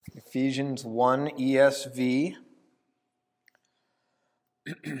Ephesians 1 ESV.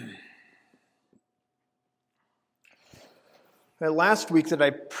 Last week that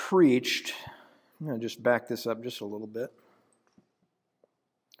I preached, I'm going to just back this up just a little bit.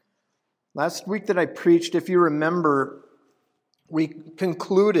 Last week that I preached, if you remember, we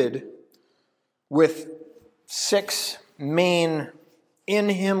concluded with 6 main in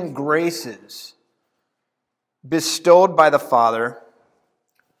Him graces bestowed by the Father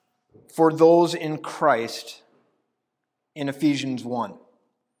for those in Christ in Ephesians 1.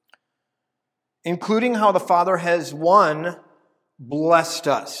 Including how the Father has, 1, blessed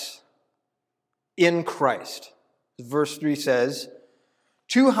us in Christ. Verse 3 says,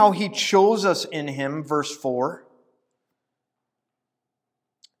 2, how He chose us in Him, verse 4.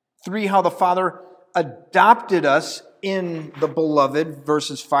 3, how the Father adopted us in the Beloved,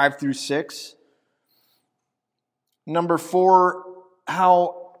 verses 5 through 6. Number 4,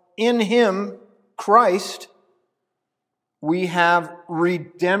 how in Him, Christ, we have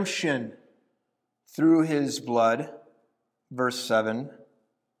redemption through His blood, verse 7.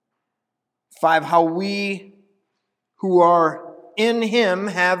 5, how we who are in Him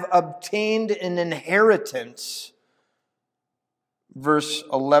have obtained an inheritance, verse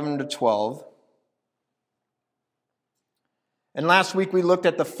 11 to 12. And last week we looked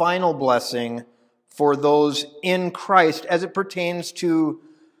at the final blessing for those in Christ as it pertains to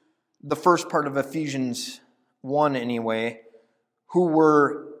the first part of Ephesians 1 anyway, who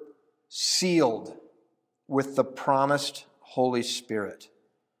were sealed with the promised Holy Spirit.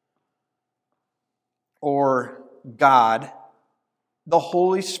 Or God, the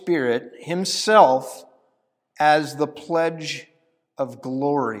Holy Spirit Himself, as the pledge of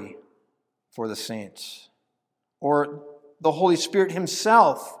glory for the saints. Or the Holy Spirit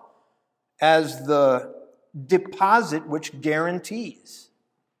Himself as the deposit which guarantees.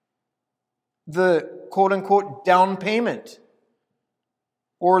 The quote-unquote down payment.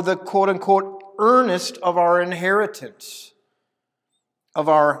 Or the quote-unquote earnest of our inheritance, of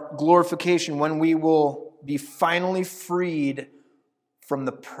our glorification, when we will be finally freed from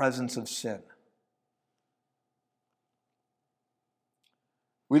the presence of sin.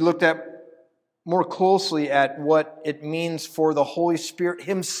 We looked at more closely at what it means for the Holy Spirit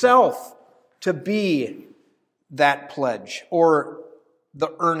Himself to be that pledge, or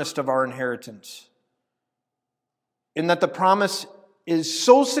the earnest of our inheritance. In that the promise is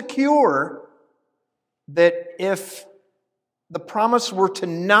so secure that if the promise were to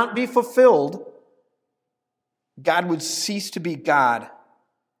not be fulfilled, God would cease to be God,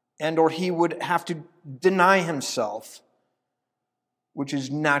 and or He would have to deny Himself, which is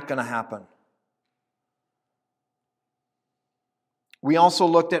not going to happen. We also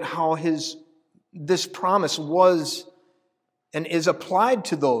looked at how this promise was and is applied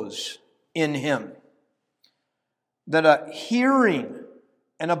to those in Him. That a hearing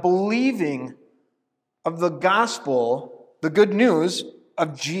and a believing of the gospel, the good news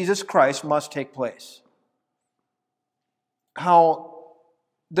of Jesus Christ, must take place. How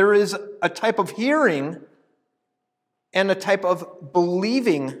there is a type of hearing and a type of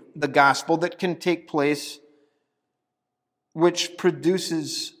believing the gospel that can take place, which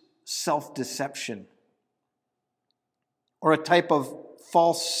produces self-deception, or a type of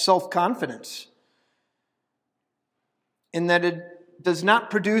false self-confidence, in that it does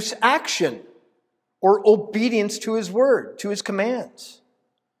not produce action or obedience to His word, to His commands,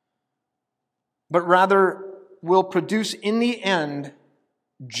 but rather will produce in the end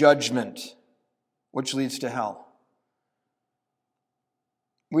judgment, which leads to hell.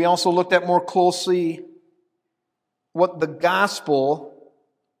 We also looked at more closely what the gospel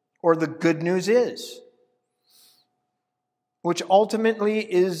or the good news is, which ultimately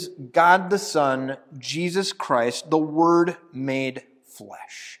is God the Son, Jesus Christ, the Word made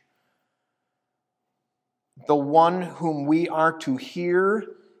flesh. The one whom we are to hear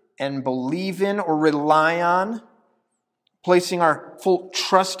and believe in or rely on, placing our full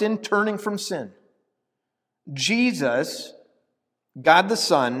trust in, turning from sin. Jesus, God the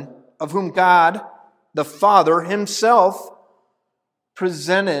Son, of whom God the Father Himself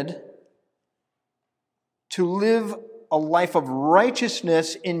presented to live a life of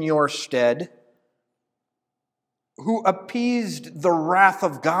righteousness in your stead, who appeased the wrath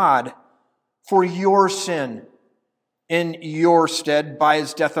of God for your sin in your stead by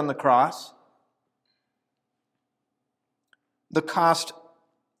His death on the cross. The cost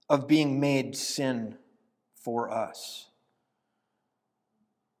of being made sin for us.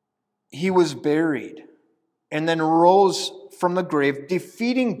 He was buried and then rose from the grave,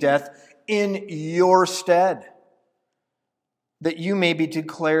 defeating death in your stead. that you may be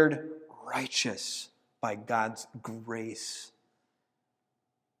declared righteous by God's grace,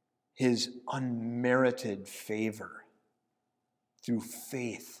 His unmerited favor through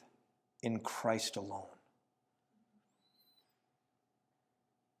faith in Christ alone.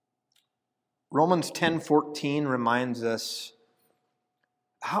 Romans 10:14 reminds us,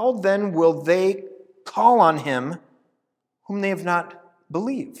 how then will they call on Him whom they have not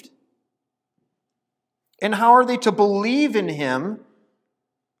believed? And how are they to believe in Him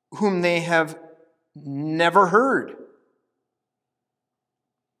whom they have never heard?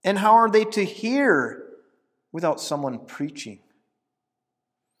 And how are they to hear without someone preaching?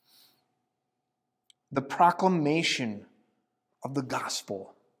 The proclamation of the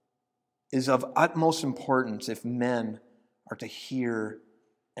gospel is of utmost importance if men are to hear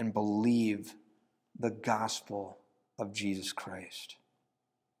and believe the gospel of Jesus Christ.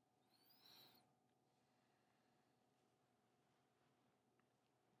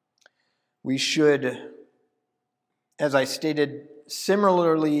 We should, as I stated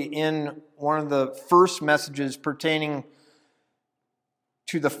similarly in one of the first messages pertaining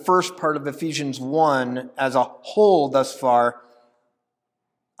to the first part of Ephesians 1 as a whole thus far,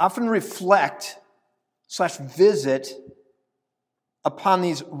 often reflect/visit upon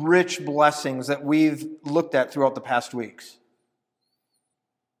these rich blessings that we've looked at throughout the past weeks.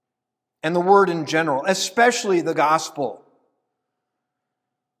 And the word in general, especially the gospel,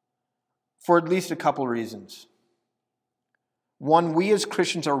 for at least a couple reasons. One, we as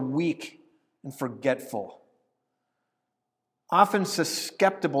Christians are weak and forgetful, often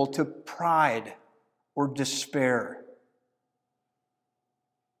susceptible to pride or despair.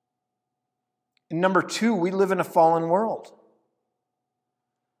 And number two, we live in a fallen world.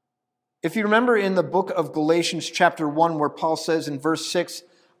 If you remember in the book of Galatians chapter 1 where Paul says in verse 6,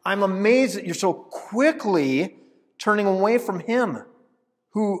 I'm amazed that you're so quickly turning away from Him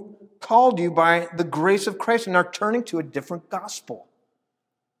who called you by the grace of Christ and are turning to a different gospel.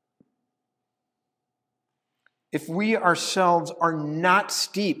 If we ourselves are not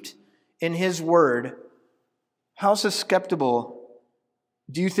steeped in His word, how susceptible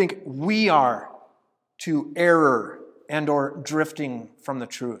do you think we are to error and or drifting from the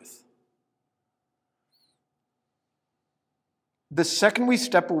truth? The second we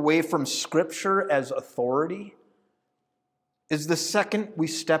step away from Scripture as authority is the second we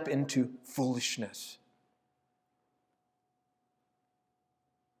step into foolishness.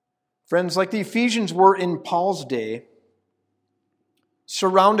 Friends, like the Ephesians were in Paul's day,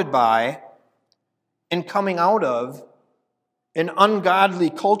 surrounded by and coming out of an ungodly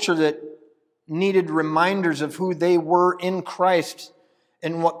culture that needed reminders of who they were in Christ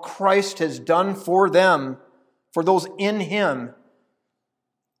and what Christ has done for them, for those in Him,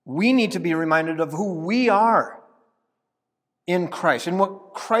 we need to be reminded of who we are in Christ and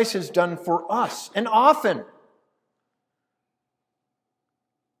what Christ has done for us. And often,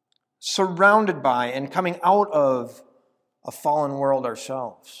 surrounded by and coming out of a fallen world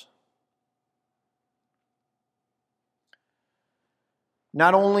ourselves.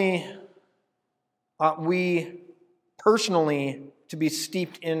 Not only ought we personally to be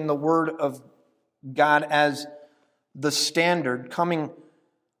steeped in the Word of God as the standard, coming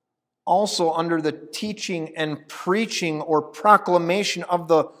also under the teaching and preaching or proclamation of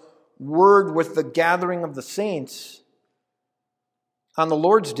the Word with the gathering of the saints on the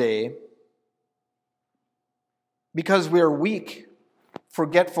Lord's Day, because we are weak,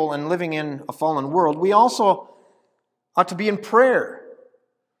 forgetful, and living in a fallen world, we also ought to be in prayer.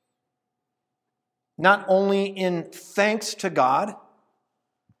 Not only in thanks to God,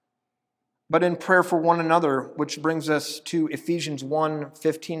 but in prayer for one another, which brings us to Ephesians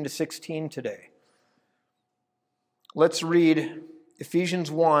 1:15-16 today. Let's read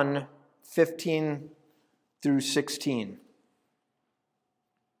Ephesians 1:15-16.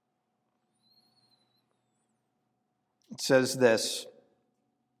 It says this,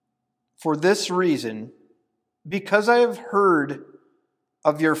 "For this reason, because I have heard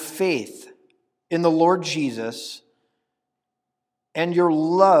of your faith in the Lord Jesus and your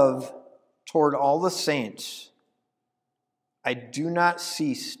love toward all the saints, I do not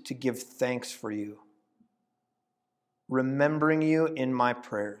cease to give thanks for you, remembering you in my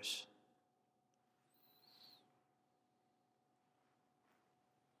prayers."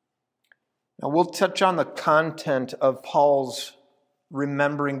 Now we'll touch on the content of Paul's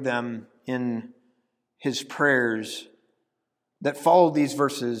remembering them in his prayers that follow these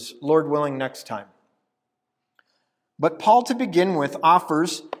verses, Lord willing, next time. But Paul, to begin with,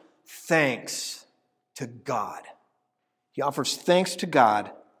 offers thanks to God. He offers thanks to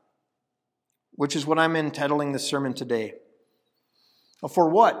God, which is what I'm entitling the sermon today. For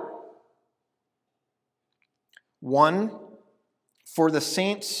what? One, for the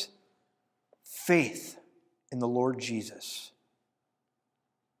saints' faith in the Lord Jesus.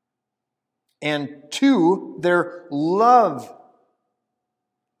 And two, their love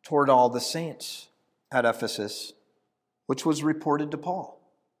toward all the saints at Ephesus, which was reported to Paul.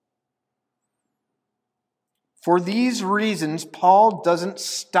 For these reasons, Paul doesn't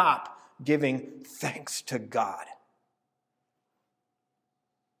stop giving thanks to God.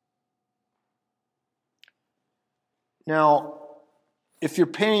 Now, if you're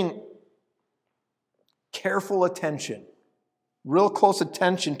paying careful attention, real close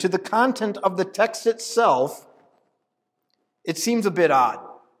attention to the content of the text itself, it seems a bit odd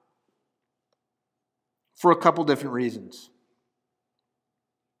for a couple different reasons.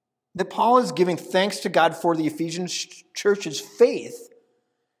 That Paul is giving thanks to God for the Ephesian church's faith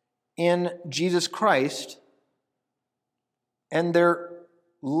in Jesus Christ and their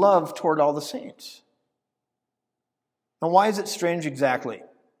love toward all the saints. Now, why is it strange exactly?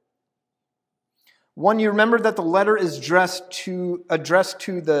 One, you remember that the letter is addressed to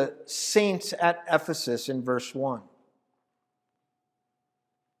the saints at Ephesus in verse 1.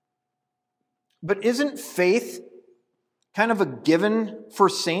 But isn't faith kind of a given for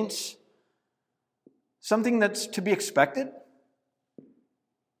saints? Something that's to be expected?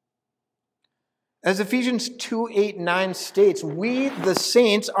 As Ephesians 2:8-9 states, we, the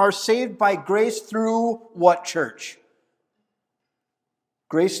saints, are saved by grace through what, church?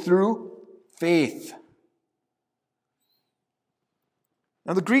 Grace through faith.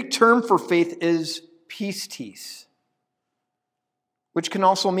 Now, the Greek term for faith is pistis, which can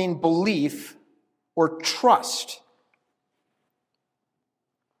also mean belief or trust.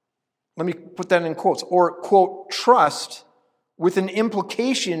 Let me put that in quotes. Or, quote, trust with an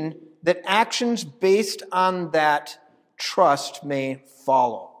implication that actions based on that trust may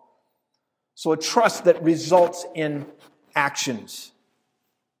follow. So a trust that results in actions.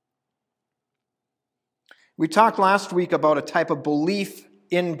 We talked last week about a type of belief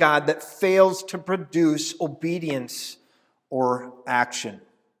in God that fails to produce obedience or action.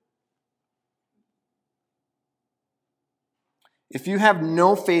 If you have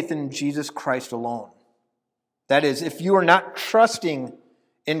no faith in Jesus Christ alone, that is, if you are not trusting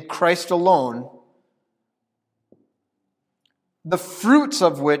in Christ alone, the fruits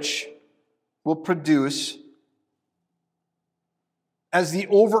of which will produce as the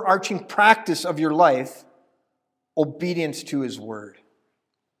overarching practice of your life obedience to His Word.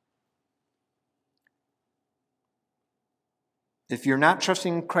 If you're not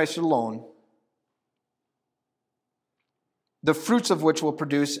trusting in Christ alone, the fruits of which will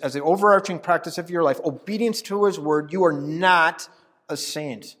produce as the overarching practice of your life obedience to His Word, you are not a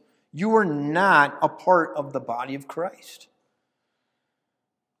saint. You are not a part of the body of Christ.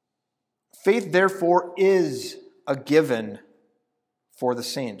 Faith, therefore, is a given for the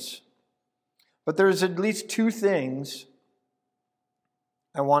saints. But there's at least two things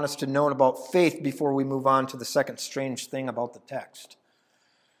I want us to note about faith before we move on to the second strange thing about the text.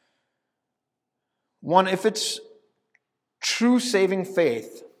 One, if it's true saving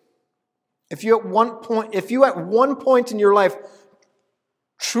faith, if you at one point in your life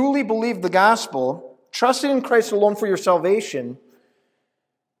truly believe the gospel, trusted in Christ alone for your salvation,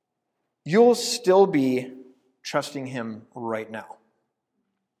 you'll still be trusting Him right now.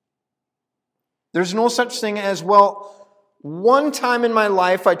 There's no such thing as, well, one time in my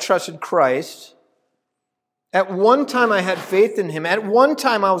life I trusted Christ. At one time I had faith in Him. At one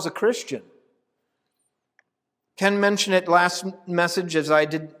time I was a Christian. Ken mentioned it last message as I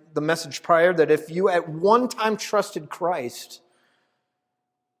did the message prior, that if you at one time trusted Christ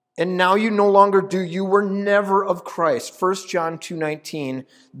and now you no longer do, you were never of Christ. 1 John 2:19,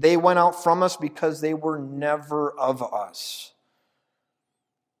 they went out from us because they were never of us.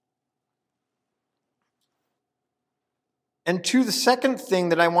 And two, the second thing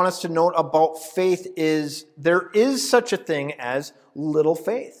that I want us to note about faith is there is such a thing as little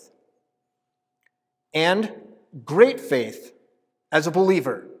faith and great faith as a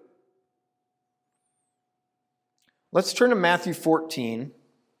believer. Let's turn to Matthew 14.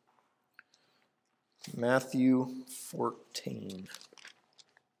 Matthew 14.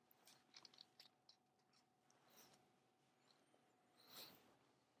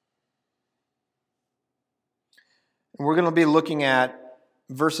 And we're going to be looking at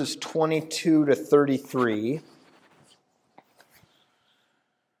verses 22 to 33.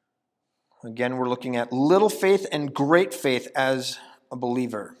 Again, we're looking at little faith and great faith as a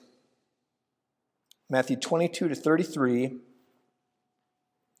believer. Matthew 22 to 33.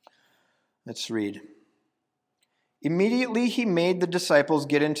 Let's read. Immediately he made the disciples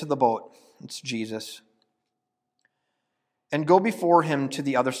get into the boat, it's Jesus, and go before him to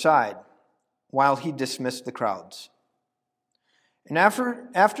the other side, while he dismissed the crowds. And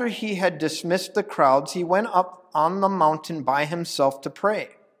after he had dismissed the crowds, he went up on the mountain by himself to pray.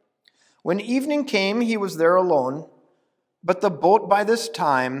 When evening came, he was there alone, but the boat by this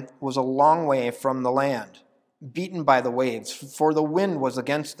time was a long way from the land, beaten by the waves, for the wind was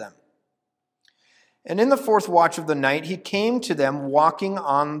against them. And in the fourth watch of the night, he came to them walking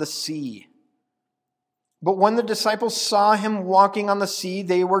on the sea. But when the disciples saw him walking on the sea,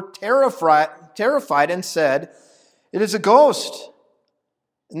 they were terrified and said, "It is a ghost."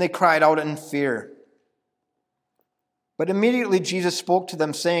 And they cried out in fear. But immediately Jesus spoke to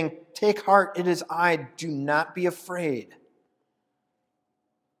them, saying, "Take heart, it is I, do not be afraid."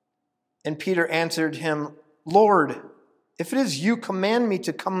 And Peter answered him, "Lord, if it is you, command me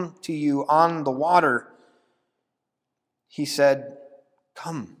to come to you on the water." He said,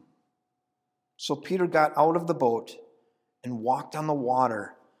 "Come." So Peter got out of the boat and walked on the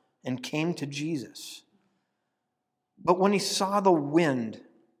water and came to Jesus. But when he saw the wind,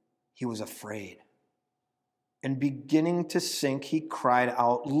 he was afraid. And beginning to sink, he cried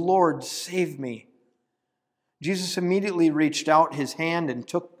out, "Lord, save me." Jesus immediately reached out his hand and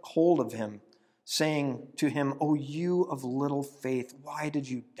took hold of him, saying to him, "O you of little faith, why did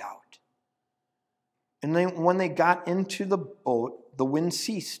you doubt?" And then when they got into the boat, the wind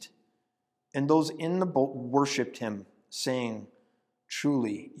ceased, and those in the boat worshipped him, saying,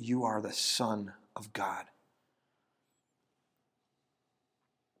 "Truly, you are the Son of God."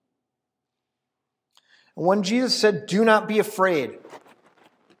 And when Jesus said, "Do not be afraid,"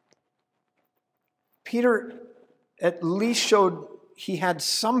 Peter at least showed he had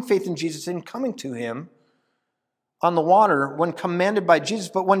some faith in Jesus in coming to him on the water when commanded by Jesus.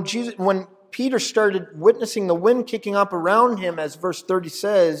 But when Peter started witnessing the wind kicking up around him, as verse 30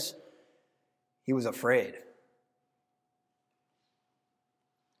 says, he was afraid.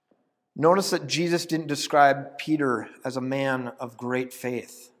 Notice that Jesus didn't describe Peter as a man of great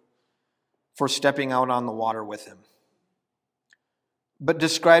faith for stepping out on the water with him, but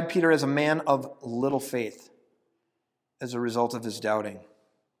described Peter as a man of little faith as a result of his doubting.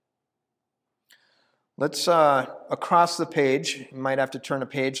 Let's, across the page, you might have to turn a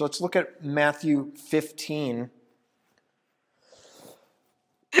page, let's look at Matthew 15.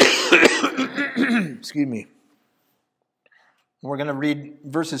 Excuse me. We're going to read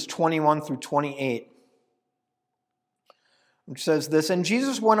verses 21 through 28. Which says this, "And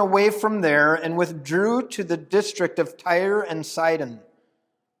Jesus went away from there and withdrew to the district of Tyre and Sidon.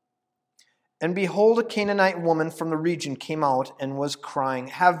 And behold, a Canaanite woman from the region came out and was crying,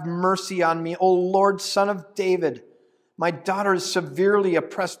 'Have mercy on me, O Lord, Son of David. My daughter is severely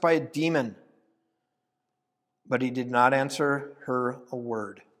oppressed by a demon.' But he did not answer her a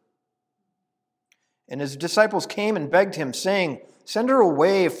word. And his disciples came and begged him, saying, 'Send her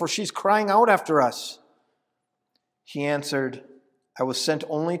away, for she's crying out after us.' He answered, 'I was sent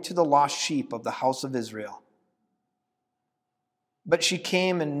only to the lost sheep of the house of Israel.' But she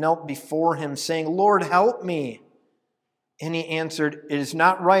came and knelt before him, saying, 'Lord, help me.' And he answered, 'It is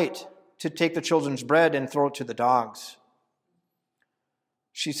not right to take the children's bread and throw it to the dogs.'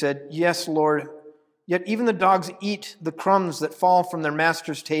 She said, 'Yes, Lord, yet even the dogs eat the crumbs that fall from their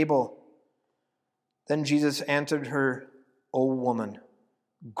master's table.' Then Jesus answered her, 'O woman,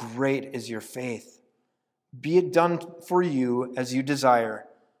 great is your faith. Be it done for you as you desire.'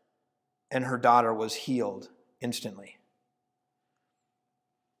 And her daughter was healed instantly."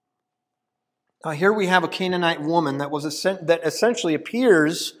 Now here we have a Canaanite woman that essentially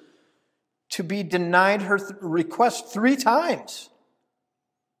appears to be denied her request 3 times.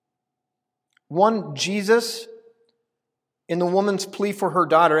 One, Jesus, in the woman's plea for her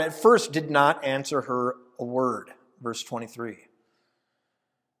daughter, at first did not answer her a word, verse 23.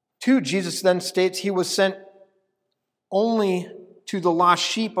 2, Jesus then states he was sent only to the lost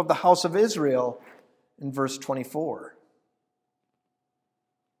sheep of the house of Israel in verse 24.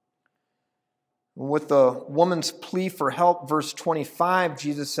 With the woman's plea for help, verse 25,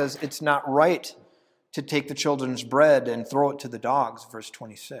 Jesus says it's not right to take the children's bread and throw it to the dogs, verse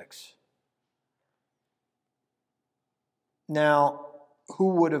 26. Now, who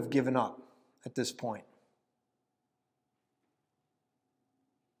would have given up at this point?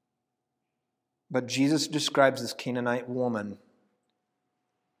 But Jesus describes this Canaanite woman,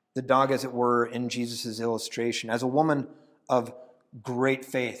 the dog as it were in Jesus' illustration, as a woman of great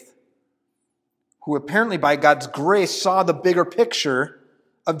faith, who apparently by God's grace saw the bigger picture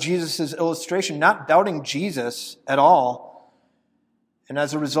of Jesus' illustration, not doubting Jesus at all, and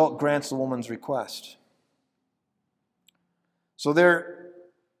as a result grants the woman's request. So there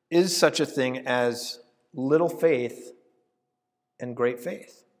is such a thing as little faith and great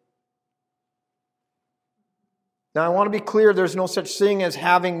faith. Now, I want to be clear, there's no such thing as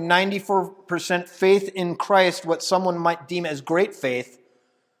having 94% faith in Christ, what someone might deem as great faith,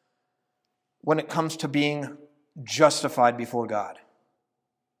 when it comes to being justified before God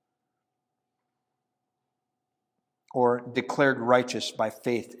or declared righteous by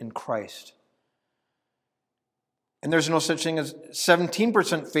faith in Christ. And there's no such thing as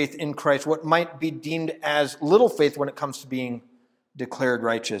 17% faith in Christ, what might be deemed as little faith when it comes to being declared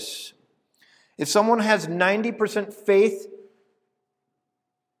righteous. If someone has 90% faith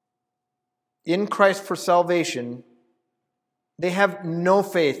in Christ for salvation, they have no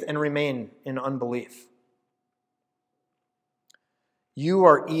faith and remain in unbelief. You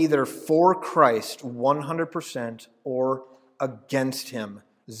are either for Christ 100% or against him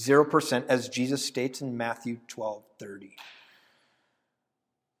 0%, as Jesus states in Matthew 12:30.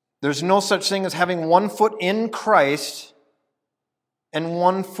 There's no such thing as having one foot in Christ and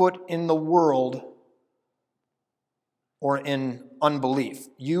one foot in the world or in unbelief.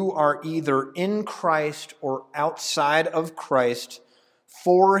 You are either in Christ or outside of Christ,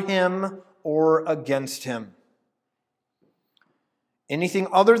 for him or against him. Anything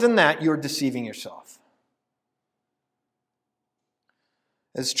other than that, you're deceiving yourself.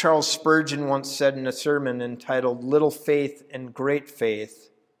 As Charles Spurgeon once said in a sermon entitled Little Faith and Great Faith,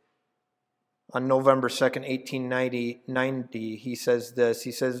 on November 2nd, 1890, he says this.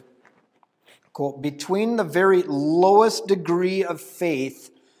 He says, quote, "Between the very lowest degree of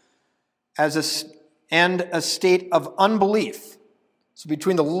faith and a state of unbelief," so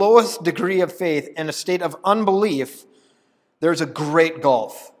between the lowest degree of faith and a state of unbelief, there's a great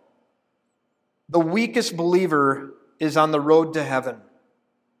gulf. The weakest believer is on the road to heaven.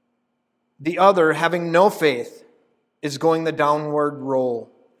 The other, having no faith, is going the downward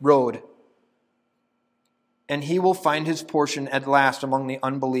road. And he will find his portion at last among the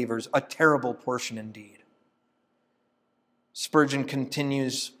unbelievers, a terrible portion indeed. Spurgeon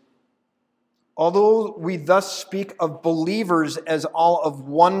continues, "Although we thus speak of believers as all of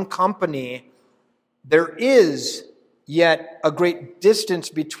one company, there is yet a great distance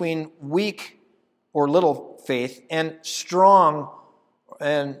between weak or little faith and strong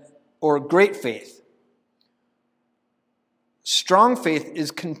or great faith. Strong faith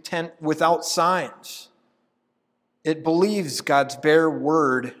is content without signs. It believes God's bare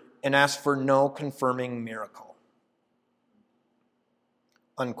word and asks for no confirming miracle."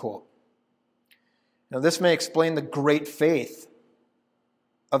 Unquote. Now, this may explain the great faith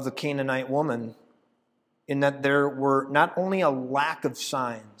of the Canaanite woman, in that there were not only a lack of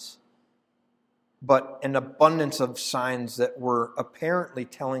signs, but an abundance of signs that were apparently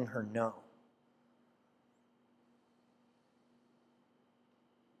telling her no.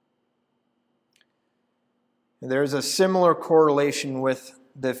 There's a similar correlation with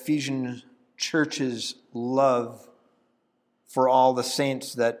the Ephesian church's love for all the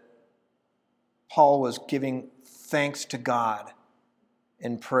saints, that Paul was giving thanks to God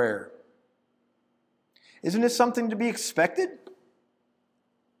in prayer. Isn't it something to be expected?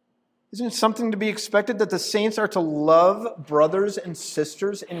 Isn't it something to be expected that the saints are to love brothers and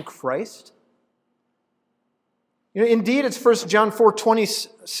sisters in Christ? Indeed, it's 1 John 4:20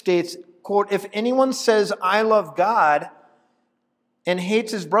 states, quote, "If anyone says, 'I love God,' and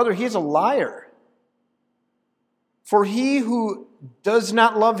hates his brother, he is a liar. For he who does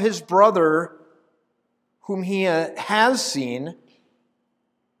not love his brother whom he has seen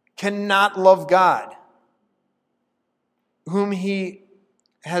cannot love God, whom he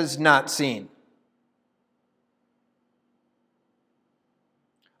has not seen."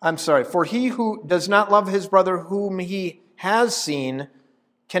 For he who does not love his brother whom he has seen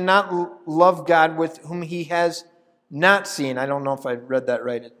cannot love God with whom he has not seen. I don't know if I read that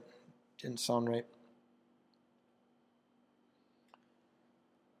right. It didn't sound right.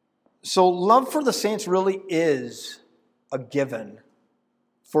 So love for the saints really is a given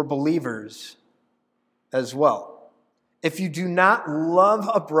for believers as well. If you do not love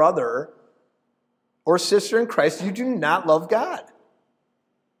a brother or sister in Christ, you do not love God.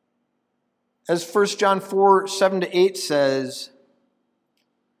 As 1 John 4:7-8 says,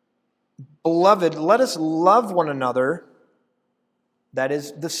 "Beloved, let us love one another," that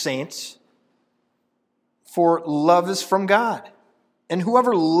is, the saints, "for love is from God. And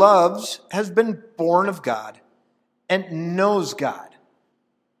whoever loves has been born of God and knows God.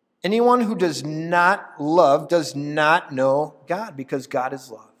 Anyone who does not love does not know God, because God is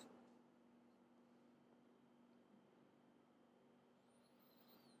love."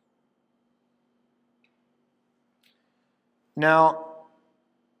 Now,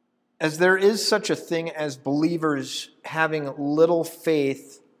 as there is such a thing as believers having little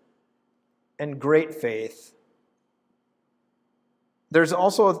faith and great faith, there's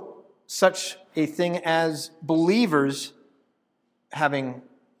also such a thing as believers having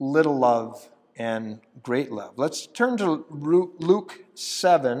little love and great love. Let's turn to Luke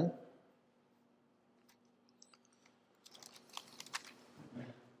 7.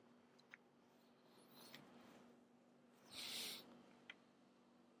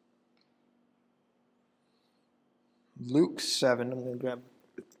 Luke 7. I'm going to grab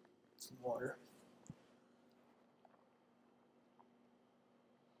some water.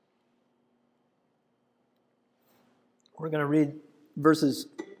 We're going to read verses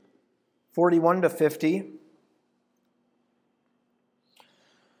 41 to 50.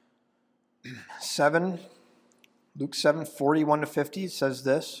 7, Luke 7, 41 to 50 says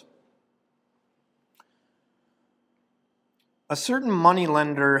this. A certain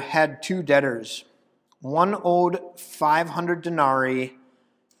moneylender had two debtors. One owed 500 denarii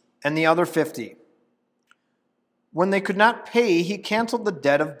and the other 50. When they could not pay, he canceled the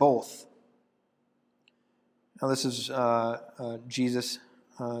debt of both. Now this is Jesus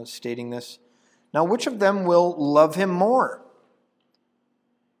stating this. Now which of them will love him more?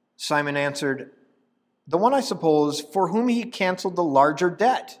 Simon answered, the one, I suppose, for whom he canceled the larger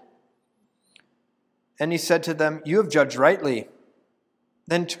debt. And he said to them, you have judged rightly.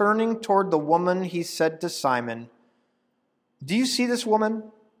 Then turning toward the woman, he said to Simon, do you see this woman?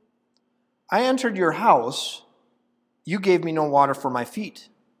 I entered your house. You gave me no water for my feet,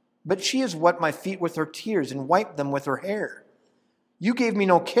 but she has wet my feet with her tears and wiped them with her hair. You gave me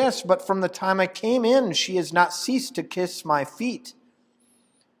no kiss, but from the time I came in, she has not ceased to kiss my feet.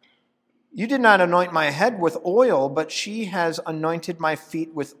 You did not anoint my head with oil, but she has anointed my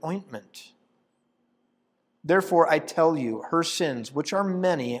feet with ointment. Therefore, I tell you, her sins, which are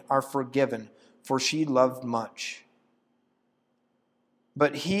many, are forgiven, for she loved much.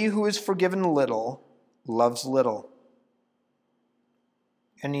 But he who is forgiven little loves little.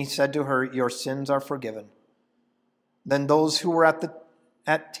 And he said to her, your sins are forgiven. Then those who were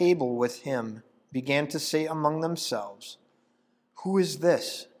at table with him began to say among themselves, who is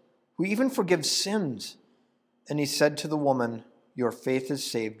this, who even forgives sins? And he said to the woman, your faith has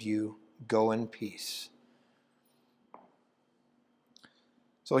saved you. Go in peace.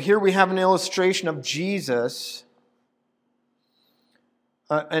 So here we have an illustration of Jesus,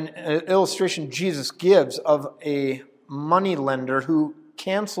 an illustration Jesus gives of a moneylender who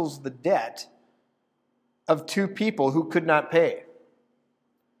cancels the debt of two people who could not pay.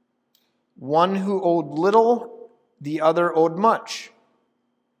 One who owed little, the other owed much.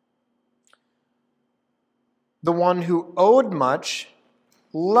 The one who owed much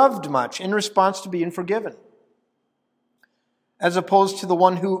loved much in response to being forgiven, as opposed to the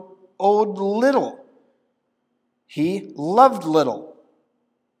one who owed little. He loved little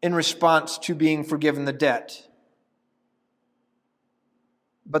in response to being forgiven the debt.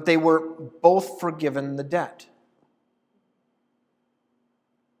 But they were both forgiven the debt.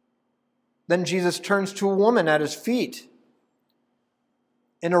 Then Jesus turns to a woman at his feet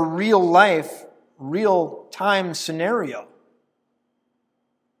in a real life, real time scenario.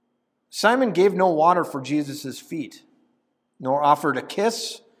 Simon gave no water for Jesus' feet, nor offered a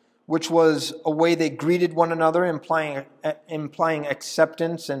kiss, which was a way they greeted one another, implying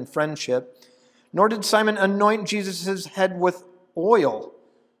acceptance and friendship. Nor did Simon anoint Jesus' head with oil.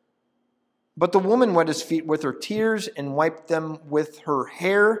 But the woman wet his feet with her tears and wiped them with her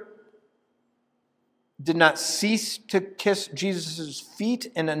hair, did not cease to kiss Jesus'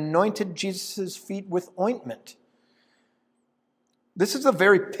 feet, and anointed Jesus' feet with ointment. This is the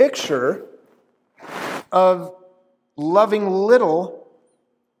very picture of loving little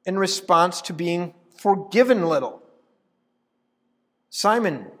in response to being forgiven little.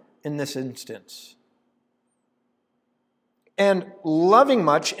 Simon, in this instance. And loving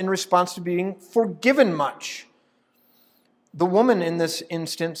much in response to being forgiven much. The woman in this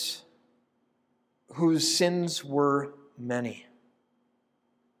instance, whose sins were many.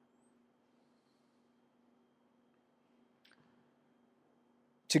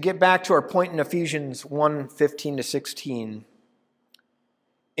 To get back to our point in Ephesians 1:15 to 16,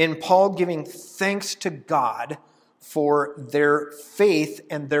 in Paul giving thanks to God for their faith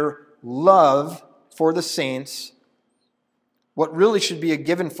and their love for the saints, what really should be a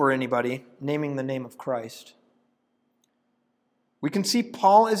given for anybody, naming the name of Christ, we can see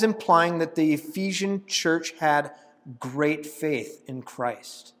Paul is implying that the Ephesian church had great faith in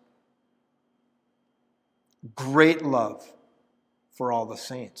Christ, great love for all the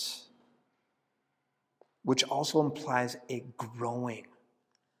saints. which also implies a growing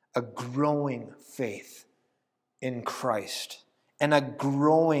faith in Christ and a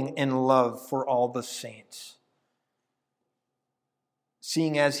growing in love for all the saints.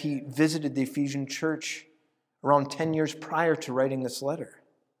 Seeing as he visited the Ephesian church around 10 years prior to writing this letter.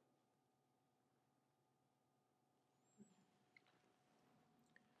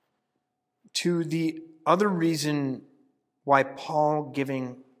 To the other reason why Paul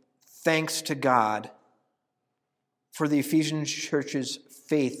giving thanks to God for the Ephesian church's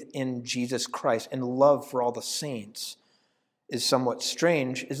faith in Jesus Christ and love for all the saints is somewhat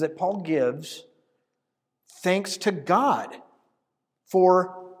strange, is that Paul gives thanks to God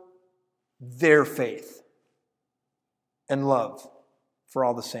for their faith and love for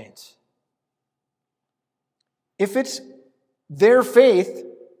all the saints. If it's their faith,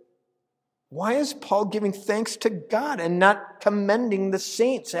 why is Paul giving thanks to God and not commending the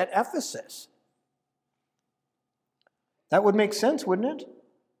saints at Ephesus? That would make sense, wouldn't it?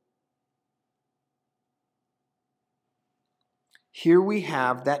 Here we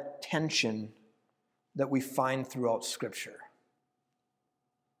have that tension that we find throughout Scripture.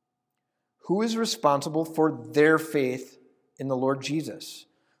 Who is responsible for their faith in the Lord Jesus?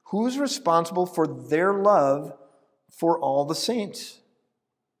 Who is responsible for their love for all the saints?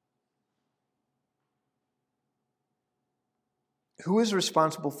 Who is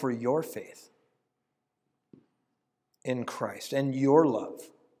responsible for your faith in Christ and your love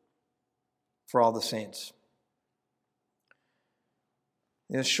for all the saints?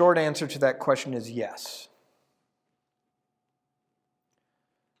 The short answer to that question is yes.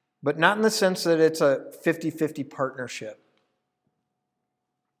 But not in the sense that it's a 50-50 partnership,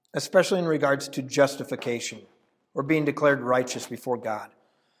 especially in regards to justification or being declared righteous before God.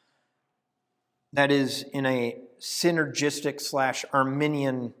 That is in a synergistic /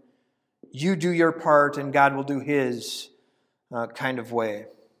 Arminian, you do your part and God will do his kind of way.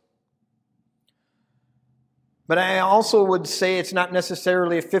 But I also would say it's not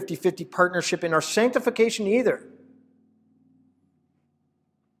necessarily a 50-50 partnership in our sanctification either.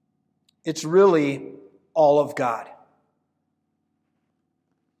 It's really all of God.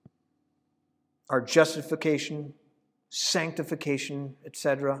 Our justification, sanctification,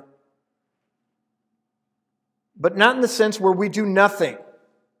 etc. But not in the sense where we do nothing.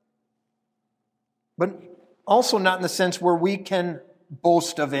 But also not in the sense where we can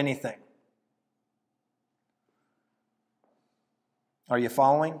boast of anything. Are you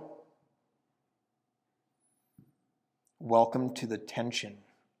following? Welcome to the tension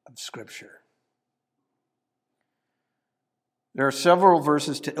of Scripture. There are several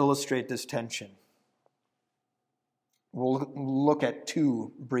verses to illustrate this tension. We'll look at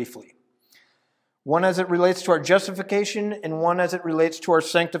two briefly. One as it relates to our justification and one as it relates to our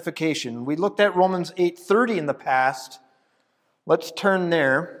sanctification. We looked at Romans 8:30 in the past. Let's turn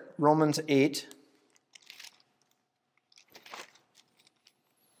there. Romans 8.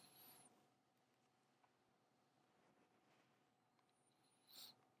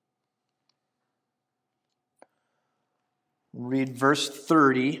 Read verse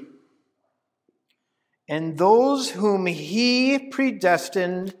 30. And those whom he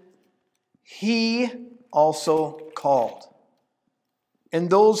predestined, he also called. And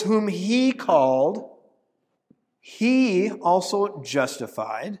those whom he called, he also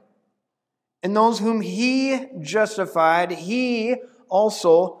justified. And those whom he justified, he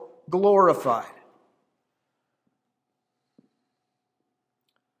also glorified.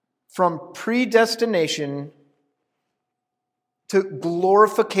 From predestination to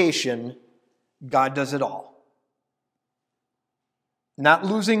glorification, God does it all. Not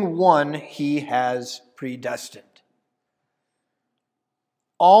losing one, he has predestined.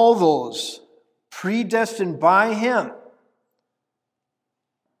 All those predestined by him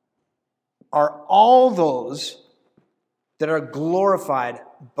are all those that are glorified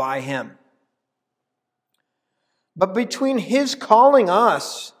by him. But between his calling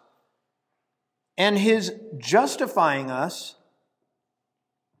us and his justifying us,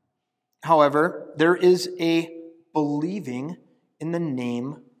 however, there is a believing in the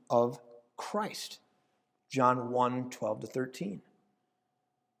name of Christ. John 1:12-13.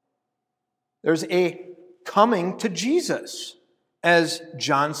 There's a coming to Jesus, as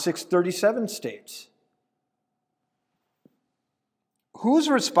John 6:37 states. Who is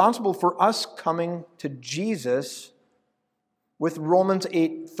responsible for us coming to Jesus with Romans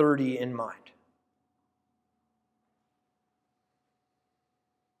 8:30 in mind?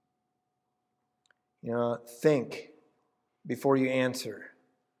 Think before you answer.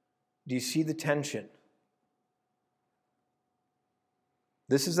 Do you see the tension?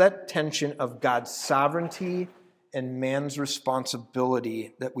 This is that tension of God's sovereignty and man's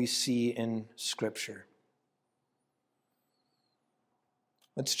responsibility that we see in Scripture.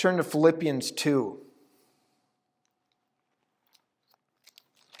 Let's turn to Philippians 2.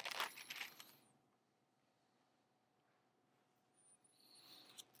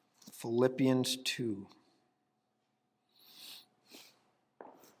 Philippians 2.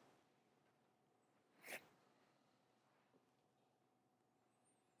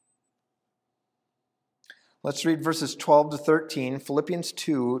 Let's read verses 12 to 13. Philippians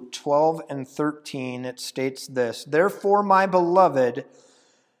 2, 12 and 13, it states this: Therefore, my beloved,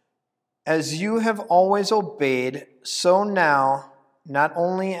 as you have always obeyed, so now, not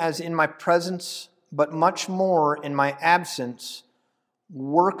only as in my presence, but much more in my absence,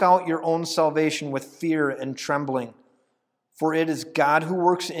 work out your own salvation with fear and trembling. For it is God who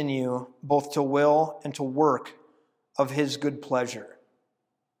works in you, both to will and to work of his good pleasure.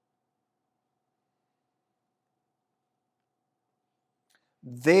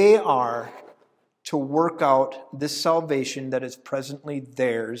 They are to work out this salvation that is presently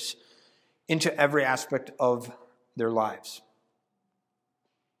theirs into every aspect of their lives.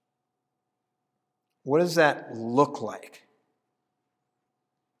 What does that look like?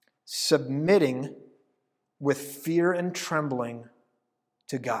 Submitting with fear and trembling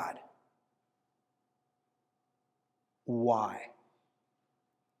to God. Why?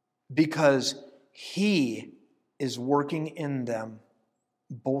 Because he is working in them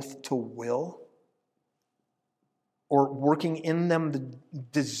both to will, or working in them the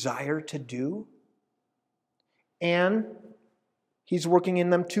desire to do, and he's working in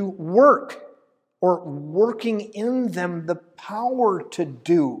them to work, or working in them the power to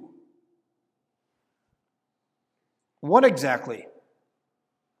do. What exactly?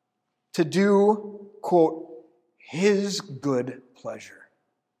 To do, quote, his good pleasure.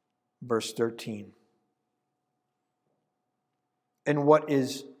 Verse 13. And what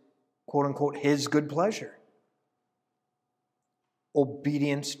is, quote unquote, his good pleasure?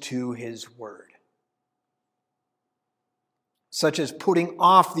 Obedience to his word. Such as putting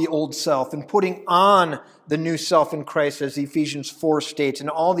off the old self and putting on the new self in Christ, as Ephesians 4 states, and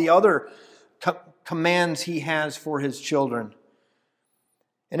all the other commands he has for his children.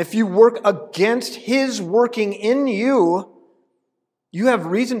 And if you work against his working in you, you have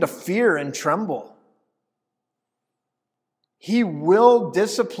reason to fear and tremble. He will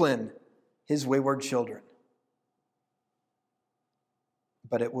discipline his wayward children,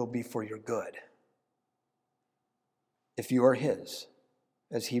 but it will be for your good if you are his,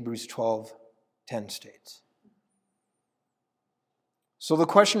 as Hebrews 12:10 states. So the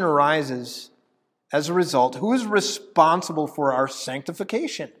question arises, as a result, who is responsible for our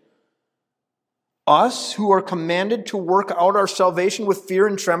sanctification? Us, who are commanded to work out our salvation with fear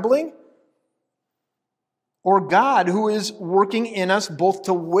and trembling? Or God, who is working in us both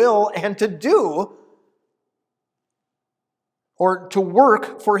to will and to do, or to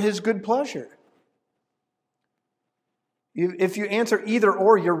work for his good pleasure? If you answer either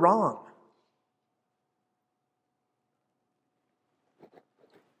or, you're wrong.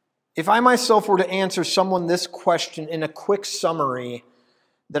 If I myself were to answer someone this question in a quick summary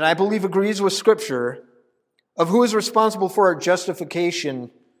that I believe agrees with Scripture of who is responsible for our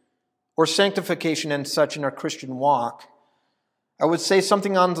justification or sanctification and such in our Christian walk, I would say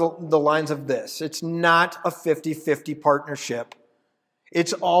something on the lines of this. It's not a 50-50 partnership.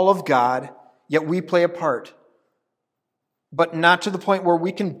 It's all of God, yet we play a part. But not to the point where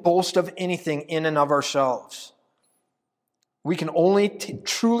we can boast of anything in and of ourselves. We can only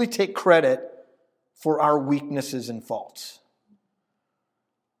truly take credit for our weaknesses and faults.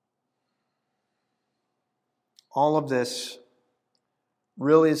 All of this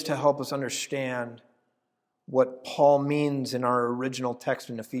really is to help us understand what Paul means in our original text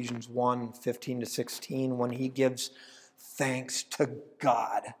in Ephesians 1:15-16, when he gives thanks to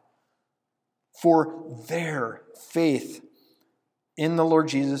God for their faith in the Lord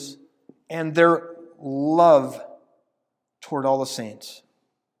Jesus and their love toward all the saints.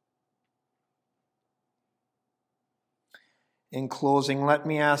 In closing, let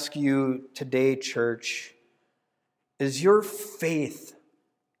me ask you today, church, is your faith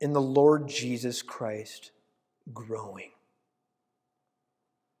in the Lord Jesus Christ growing?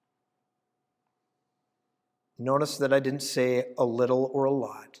 Notice that I didn't say a little or a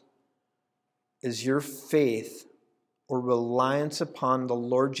lot. Is your faith or reliance upon the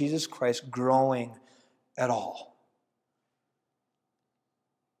Lord Jesus Christ growing at all?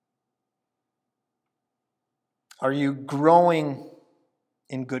 Are you growing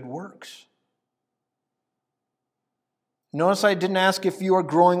in good works? Notice I didn't ask if you are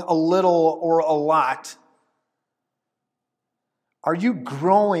growing a little or a lot. Are you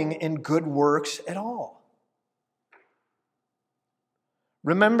growing in good works at all?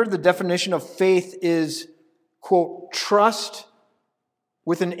 Remember, the definition of faith is, quote, trust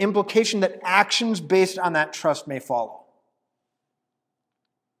with an implication that actions based on that trust may follow.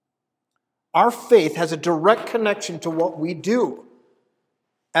 Our faith has a direct connection to what we do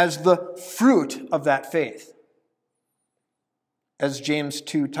as the fruit of that faith, as James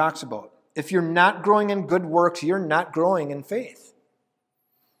 2 talks about. If you're not growing in good works, you're not growing in faith.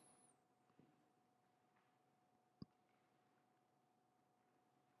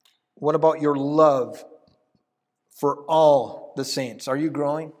 What about your love for all the saints? Are you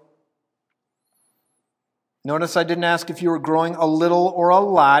growing? Notice I didn't ask if you were growing a little or a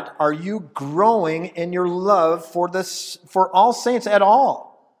lot. Are you growing in your love for all saints at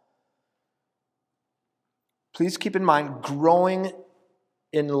all? Please keep in mind, growing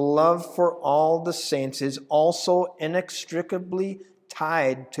in love for all the saints is also inextricably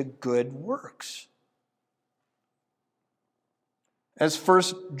tied to good works. As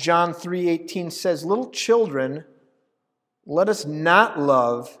 1 John 3:18 says, little children, let us not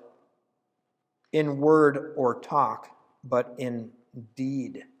love in word or talk, but in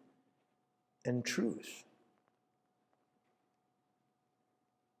deed and truth.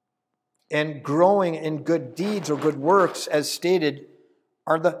 And growing in good deeds or good works, as stated,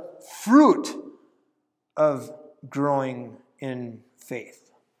 are the fruit of growing in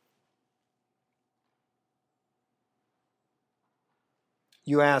faith.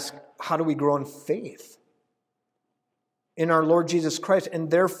 You ask, how do we grow in faith? In our Lord Jesus Christ,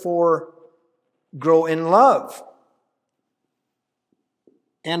 and therefore grow in love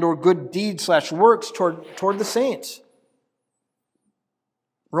and or good deeds / works toward the saints.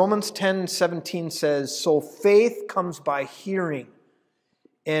 Romans 10:17 says, so faith comes by hearing,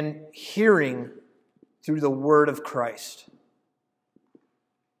 and hearing through the word of Christ.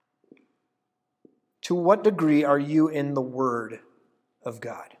 To what degree are you in the word of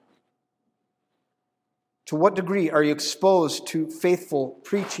God? To what degree are you exposed to faithful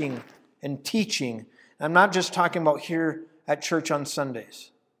preaching and teaching? I'm not just talking about here at church on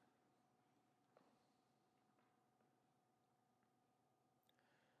Sundays.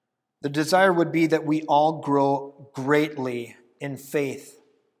 The desire would be that we all grow greatly in faith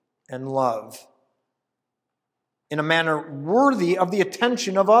and love in a manner worthy of the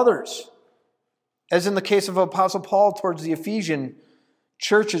attention of others, as in the case of Apostle Paul towards the Ephesian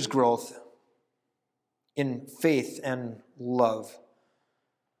church's growth in faith and love.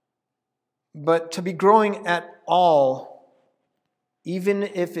 But to be growing at all, even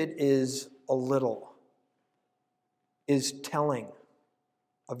if it is a little, is telling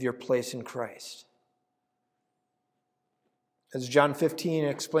of your place in Christ. As John 15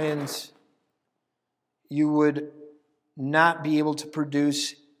 explains, you would not be able to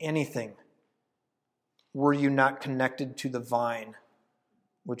produce anything were you not connected to the vine,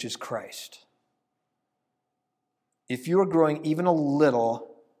 which is Christ. If you are growing even a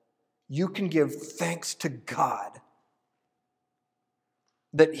little, you can give thanks to God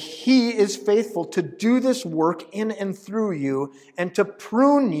that He is faithful to do this work in and through you and to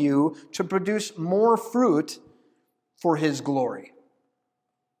prune you to produce more fruit for His glory.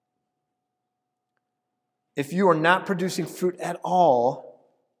 If you are not producing fruit at all,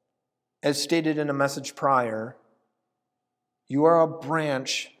 as stated in a message prior, you are a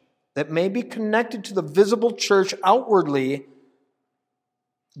branch that may be connected to the visible church outwardly,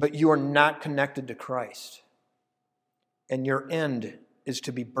 but you are not connected to Christ. And your end is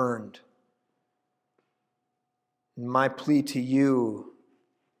to be burned. My plea to you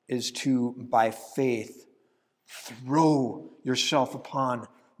is to, by faith, throw yourself upon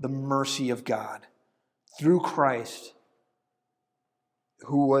the mercy of God through Christ,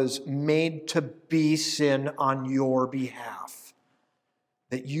 who was made to be sin on your behalf,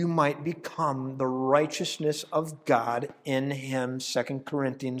 that you might become the righteousness of God in Him, 2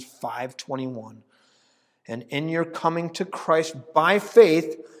 Corinthians 5:21. And in your coming to Christ by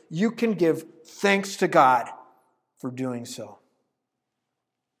faith, you can give thanks to God for doing so.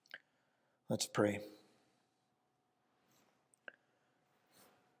 Let's pray.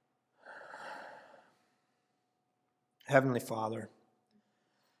 Heavenly Father,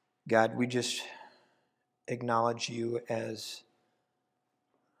 God, we just acknowledge you as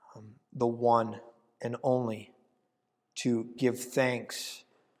the one and only to give thanks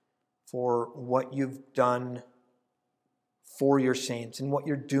for what you've done for your saints and what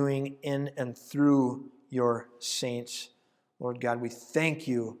you're doing in and through your saints. Lord God, we thank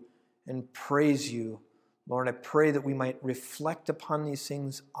you and praise you, Lord, I pray that we might reflect upon these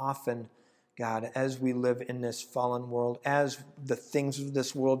things often, God, as we live in this fallen world, as the things of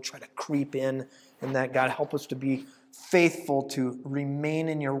this world try to creep in, and that, God, help us to be faithful, to remain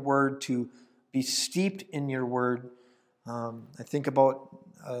in your word, to be steeped in your word. I think about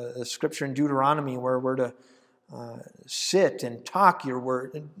the scripture in Deuteronomy where we're to sit and talk your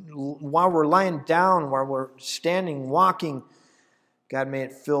word. And while we're lying down, while we're standing, walking, God, may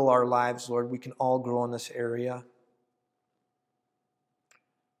it fill our lives, Lord. We can all grow in this area.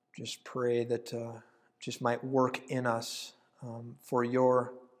 Just pray that just might work in us for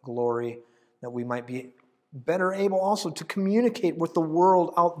your glory, that we might be better able also to communicate with the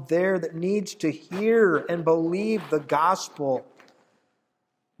world out there that needs to hear and believe the gospel.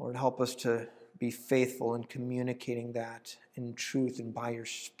 Lord, help us to be faithful in communicating that in truth and by your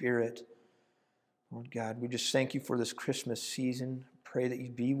Spirit. Lord God, we just thank you for this Christmas season. Pray that you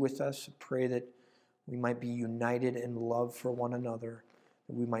be with us. Pray that we might be united in love for one another,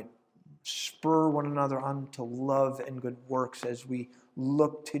 that we might spur one another on to love and good works as we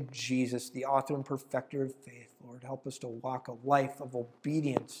look to Jesus, the author and perfecter of faith. Lord, help us to walk a life of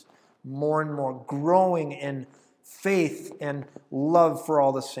obedience, more and more growing in faith and love for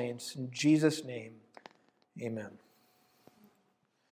all the saints. In Jesus' name, amen.